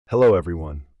Hello,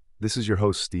 everyone. This is your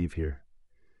host, Steve here.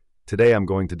 Today, I'm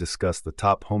going to discuss the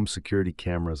top home security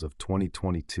cameras of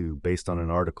 2022 based on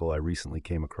an article I recently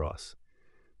came across.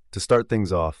 To start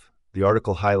things off, the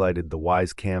article highlighted the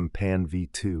Wisecam Pan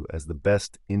V2 as the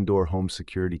best indoor home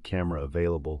security camera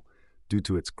available due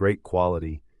to its great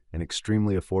quality and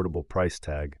extremely affordable price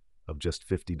tag of just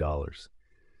 $50.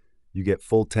 You get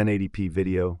full 1080p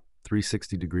video,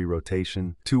 360-degree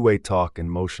rotation, two-way talk,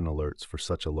 and motion alerts for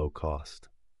such a low cost.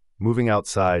 Moving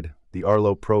outside, the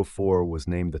Arlo Pro 4 was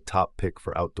named the top pick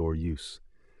for outdoor use.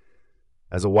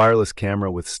 As a wireless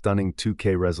camera with stunning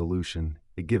 2K resolution,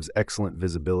 it gives excellent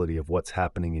visibility of what's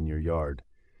happening in your yard.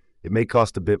 It may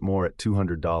cost a bit more at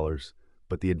 $200,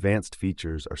 but the advanced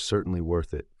features are certainly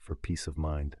worth it for peace of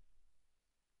mind.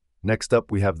 Next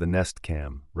up, we have the Nest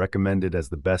Cam, recommended as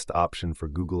the best option for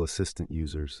Google Assistant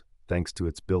users, thanks to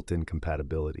its built-in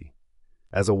compatibility.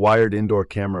 As a wired indoor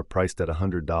camera priced at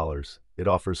 $100, it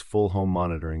offers full home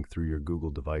monitoring through your Google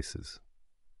devices.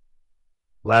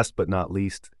 Last but not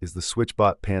least is the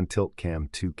SwitchBot Pan Tilt Cam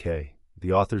 2K,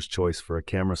 the author's choice for a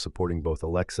camera supporting both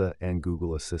Alexa and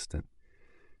Google Assistant.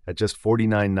 At just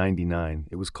 $49.99,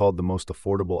 it was called the most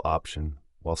affordable option,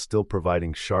 while still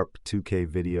providing sharp 2K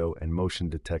video and motion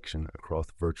detection across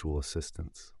virtual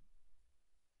assistants.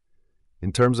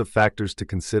 In terms of factors to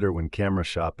consider when camera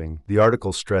shopping, the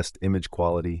article stressed image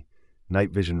quality,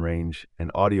 night vision range, and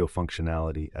audio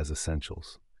functionality as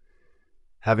essentials.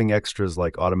 Having extras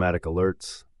like automatic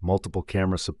alerts, multiple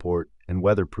camera support, and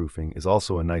weatherproofing is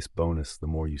also a nice bonus the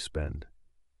more you spend.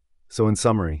 So in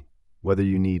summary, whether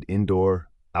you need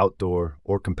indoor, outdoor,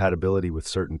 or compatibility with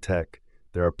certain tech,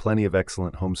 there are plenty of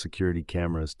excellent home security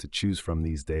cameras to choose from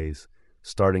these days,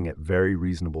 starting at very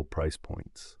reasonable price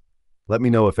points. Let me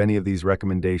know if any of these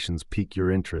recommendations pique your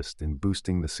interest in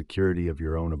boosting the security of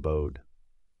your own abode.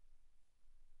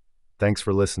 Thanks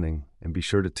for listening, and be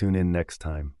sure to tune in next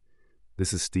time.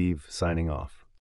 This is Steve, signing off.